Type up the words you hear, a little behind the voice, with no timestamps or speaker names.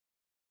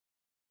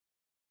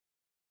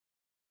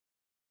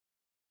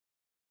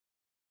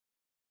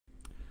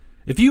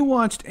If you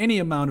watched any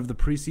amount of the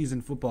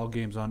preseason football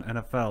games on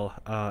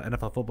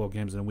NFL football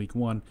games in week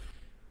one,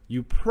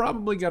 you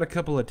probably got a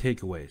couple of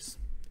takeaways,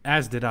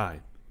 as did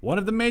I. One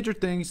of the major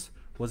things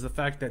was the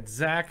fact that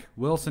Zach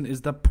Wilson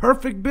is the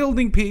perfect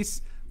building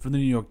piece for the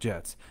New York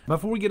Jets.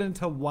 Before we get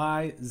into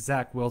why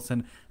Zach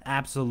Wilson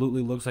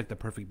absolutely looks like the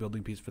perfect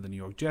building piece for the New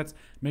York Jets,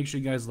 make sure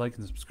you guys like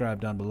and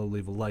subscribe down below.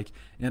 Leave a like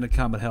and a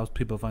comment. Helps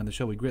people find the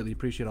show. We greatly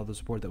appreciate all the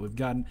support that we've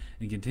gotten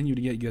and continue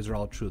to get. You guys are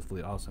all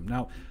truthfully awesome.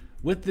 Now,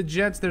 with the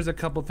Jets, there's a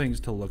couple things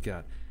to look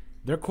at.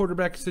 Their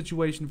quarterback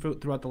situation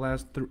throughout the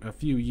last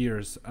few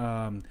years.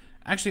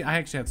 Actually,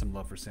 I had some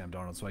love for Sam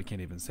Darnold, so I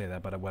can't even say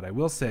that. But what I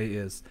will say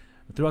is,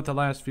 throughout the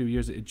last few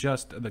years,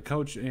 the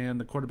coach and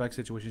the quarterback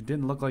situation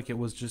didn't look like it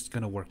was just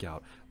going to work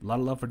out. A lot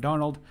of love for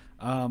Darnold,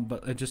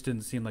 but it just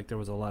didn't seem like there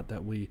was a lot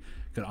that we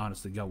could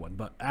honestly go on.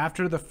 But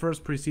after the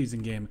first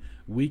preseason game,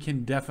 we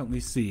can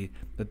definitely see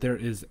that there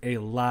is a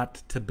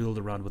lot to build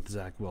around with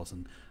Zach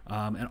Wilson.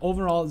 And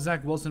overall,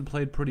 Zach Wilson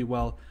played pretty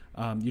well.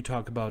 You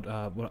talk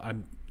about what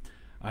I'm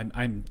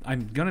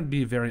gonna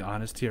be very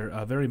honest here.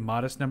 Very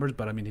modest numbers,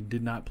 but I mean he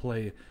did not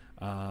play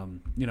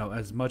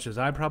as much as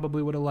I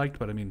probably would have liked.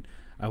 But I mean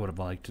I would have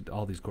liked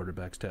all these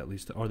quarterbacks to at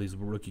least, or these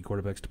rookie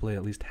quarterbacks to play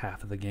at least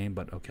half of the game.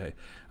 But okay.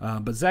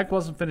 But Zach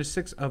Wilson finished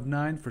 6 of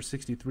 9 for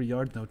 63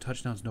 yards, no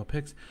touchdowns, no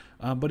picks.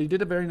 But he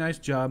did a very nice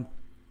job.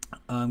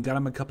 Got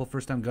him a couple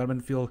first time, got him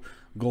in field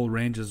goal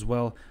range as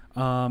well.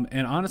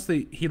 And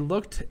honestly, he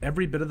looked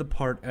every bit of the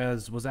part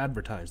as was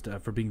advertised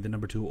for being the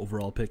number 2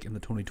 overall pick in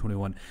the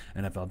 2021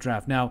 NFL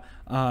draft. Now,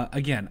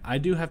 again, I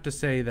do have to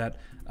say that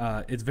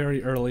it's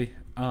very early,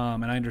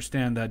 and I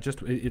understand that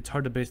it's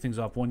hard to base things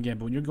off one game.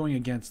 But when you're going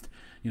against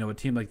a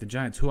team like the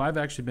Giants, who I've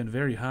actually been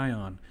very high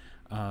on,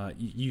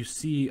 you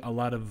see a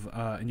lot of,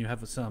 and you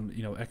have some,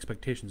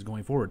 expectations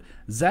going forward.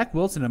 Zach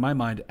Wilson, in my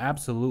mind,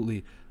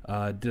 absolutely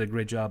did a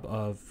great job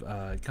of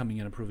coming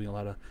in and proving a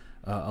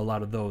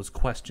lot of those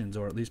questions,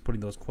 or at least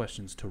putting those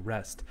questions to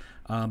rest.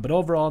 But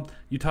overall,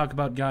 you talk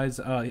about guys,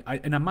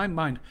 and in my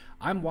mind,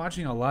 I'm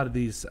watching a lot of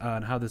these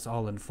and how this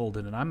all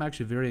unfolded, and I'm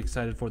actually very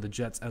excited for the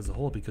Jets as a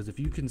whole, because if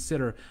you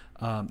consider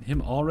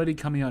him already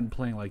coming out and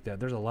playing like that,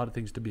 there's a lot of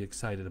things to be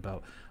excited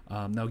about.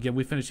 Now again,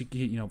 we finished,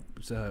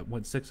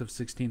 went 6 of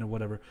 16 or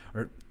whatever,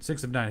 or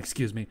 6 of 9,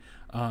 excuse me.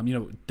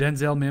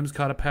 Denzel Mims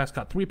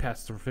caught 3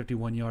 passes for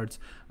 51 yards.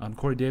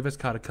 Corey Davis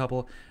caught a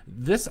couple.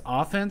 This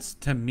offense,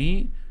 to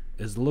me,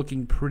 is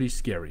looking pretty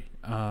scary.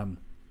 And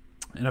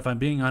if I'm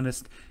being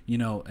honest,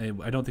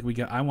 I don't think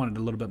I wanted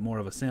a little bit more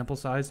of a sample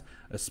size,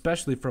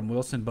 especially from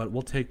Wilson, but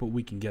we'll take what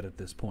we can get at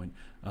this point,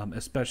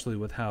 especially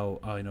with how,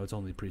 it's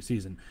only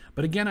preseason.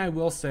 But again, I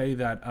will say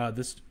that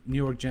this New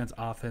York Jets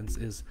offense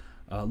is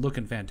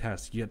looking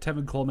fantastic. You got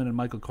Tevin Coleman and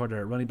Michael Carter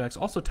at running backs.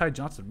 Also, Ty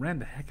Johnson ran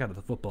the heck out of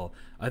the football.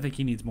 I think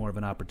he needs more of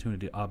an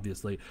opportunity,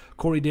 obviously.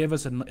 Corey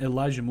Davis and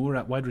Elijah Moore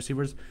at wide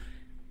receivers.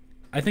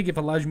 I think if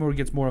Elijah Moore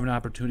gets more of an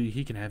opportunity,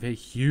 he can have a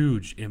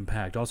huge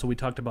impact. Also, we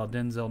talked about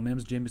Denzel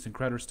Mims, Jamison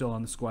Crowder still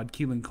on the squad,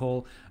 Keelan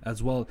Cole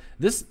as well.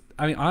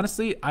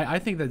 Honestly, I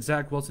think that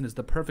Zach Wilson is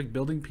the perfect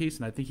building piece,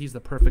 and I think he's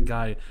the perfect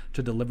guy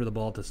to deliver the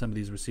ball to some of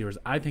these receivers.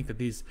 I think that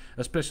these,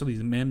 especially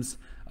Mims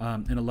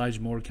and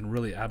Elijah Moore, can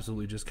really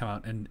absolutely just come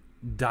out and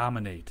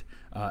dominate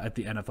at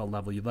the NFL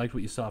level. You liked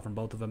what you saw from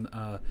both of them.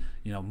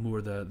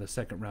 Moore, the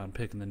second round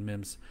pick, and then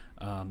Mims,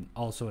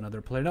 also another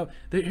player. Now,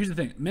 here's the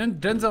thing: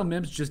 Denzel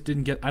Mims just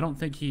didn't get. I don't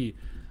think he,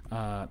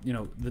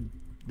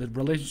 the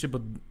relationship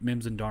with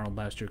Mims and Darnold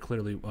last year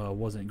clearly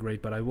wasn't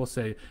great. But I will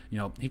say,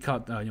 he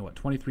caught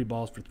 23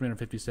 balls for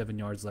 357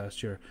 yards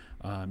last year.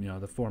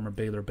 The former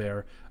Baylor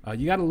Bear.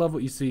 You gotta love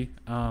what you see.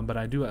 But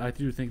I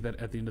do think that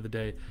at the end of the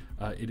day,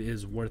 it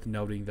is worth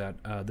noting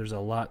that there's a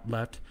lot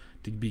left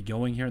to be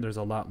going here. There's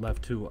a lot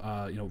left to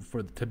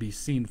to be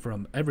seen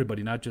from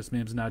everybody, not just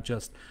Mims, not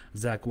just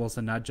Zach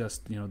Wilson, not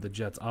just the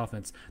Jets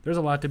offense. There's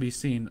a lot to be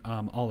seen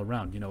all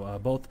around.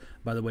 Both,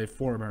 by the way,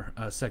 former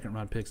second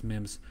round picks,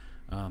 Mims,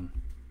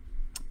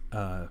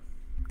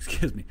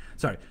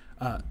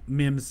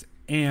 Mims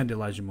and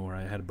Elijah Moore.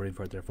 I had a brain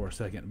fart there for a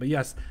second. But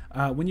yes,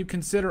 when you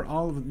consider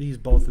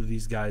both of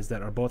these guys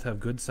that both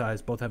have good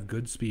size, both have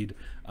good speed,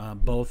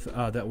 both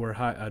that were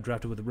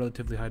drafted with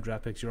relatively high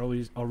draft picks, you're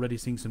already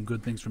seeing some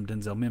good things from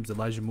Denzel Mims.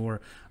 Elijah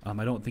Moore,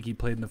 I don't think he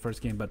played in the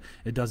first game, but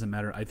it doesn't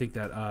matter. I think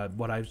that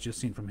what I've just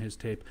seen from his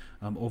tape,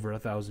 over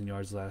 1,000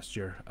 yards last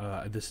year,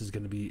 this is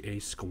going to be a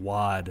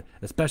squad,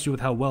 especially with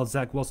how well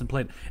Zach Wilson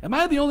played. Am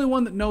I the only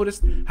one that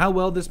noticed how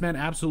well this man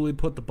absolutely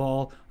put the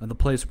ball in the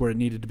place where it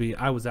needed to be?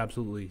 I was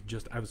absolutely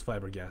I was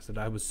flabbergasted.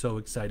 I was so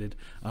excited.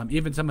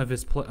 Even some of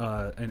his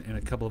in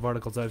a couple of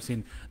articles I've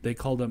seen, they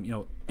called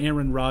him,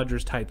 Aaron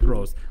Rodgers type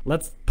throws.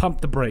 Let's pump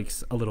the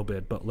brakes a little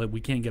bit, but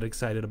we can't get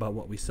excited about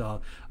what we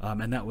saw.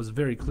 And that was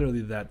very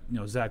clearly that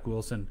Zach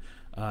Wilson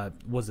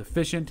was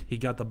efficient. He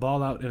got the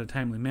ball out in a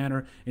timely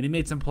manner, and he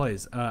made some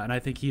plays. And I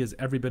think he is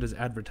every bit as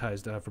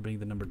advertised for being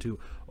the number 2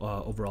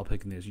 overall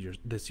pick in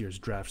this year's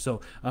draft.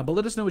 So, but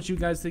let us know what you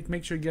guys think.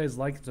 Make sure you guys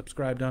like and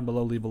subscribe down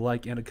below. Leave a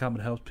like and a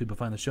comment. It helps people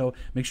find the show.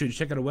 Make sure you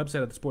check out our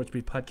website at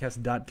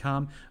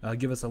thesportsbeatpodcast.com.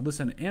 Give us a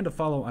listen and a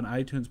follow on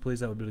iTunes,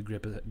 please. That would really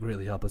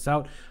greatly help us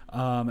out.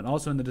 And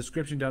also in the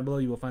description down below,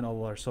 you will find all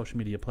of our social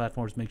media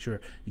platforms. Make sure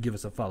you give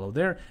us a follow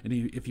there. And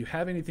if you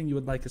have anything you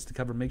would like us to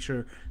cover, make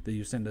sure that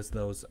you send us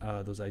those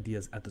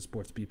ideas at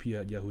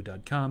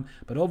thesportsbp@yahoo.com.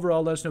 But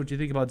overall, let us know what you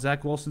think about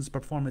Zach Wilson's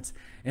performance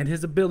and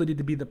his ability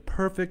to be the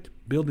perfect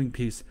building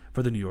piece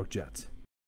for the New York Jets.